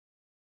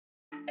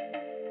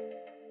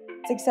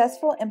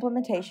Successful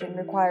implementation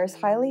requires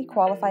highly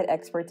qualified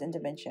experts in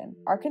Dimension.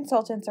 Our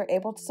consultants are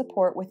able to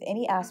support with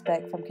any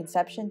aspect from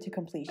conception to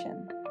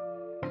completion.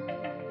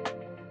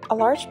 A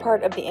large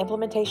part of the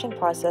implementation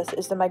process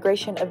is the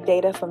migration of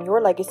data from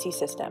your legacy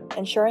system,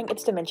 ensuring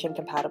it's Dimension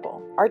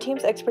compatible. Our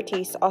team's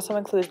expertise also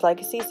includes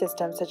legacy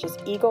systems such as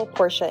Eagle,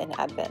 Portia, and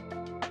Advent.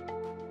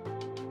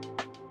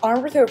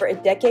 Armed with over a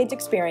decade's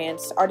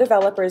experience, our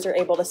developers are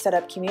able to set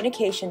up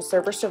communication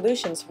server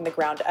solutions from the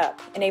ground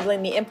up,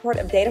 enabling the import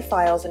of data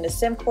files into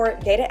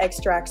SimCorp, data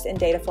extracts, and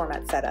data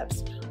format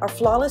setups. Our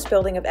flawless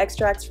building of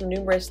extracts from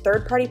numerous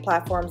third-party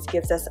platforms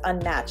gives us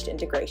unmatched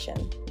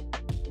integration.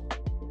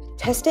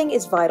 Testing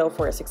is vital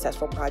for a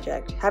successful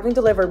project. Having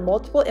delivered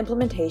multiple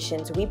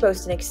implementations, we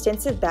boast an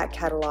extensive back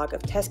catalog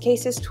of test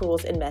cases,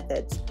 tools, and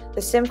methods.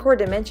 The SimCorp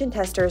Dimension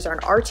testers on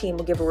our team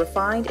will give a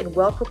refined and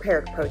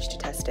well-prepared approach to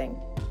testing.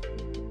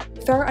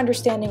 With our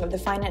understanding of the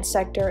finance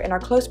sector and our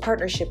close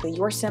partnership with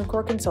your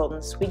SimCorp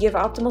consultants, we give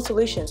optimal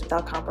solutions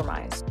without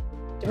compromise.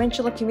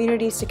 Dimensional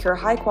communities secure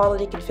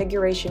high-quality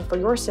configuration for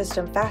your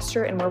system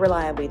faster and more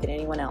reliably than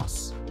anyone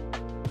else.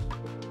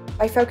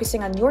 By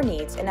focusing on your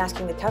needs and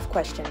asking the tough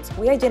questions,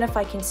 we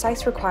identify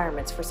concise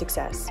requirements for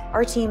success.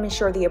 Our team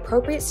ensures the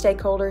appropriate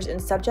stakeholders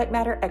and subject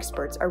matter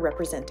experts are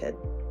represented.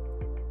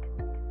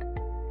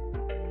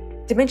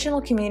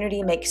 Dimensional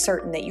Community makes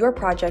certain that your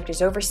project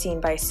is overseen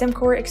by a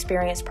SimCorp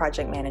experienced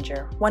project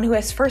manager, one who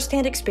has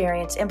first-hand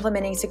experience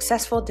implementing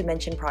successful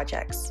Dimension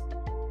projects.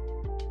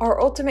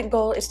 Our ultimate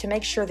goal is to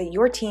make sure that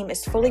your team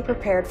is fully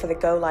prepared for the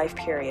go-live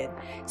period.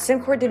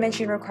 SimCorp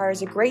Dimension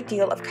requires a great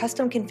deal of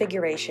custom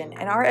configuration,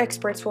 and our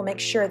experts will make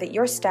sure that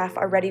your staff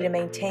are ready to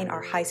maintain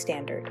our high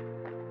standard.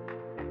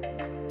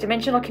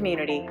 Dimensional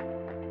Community,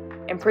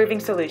 improving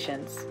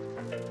solutions.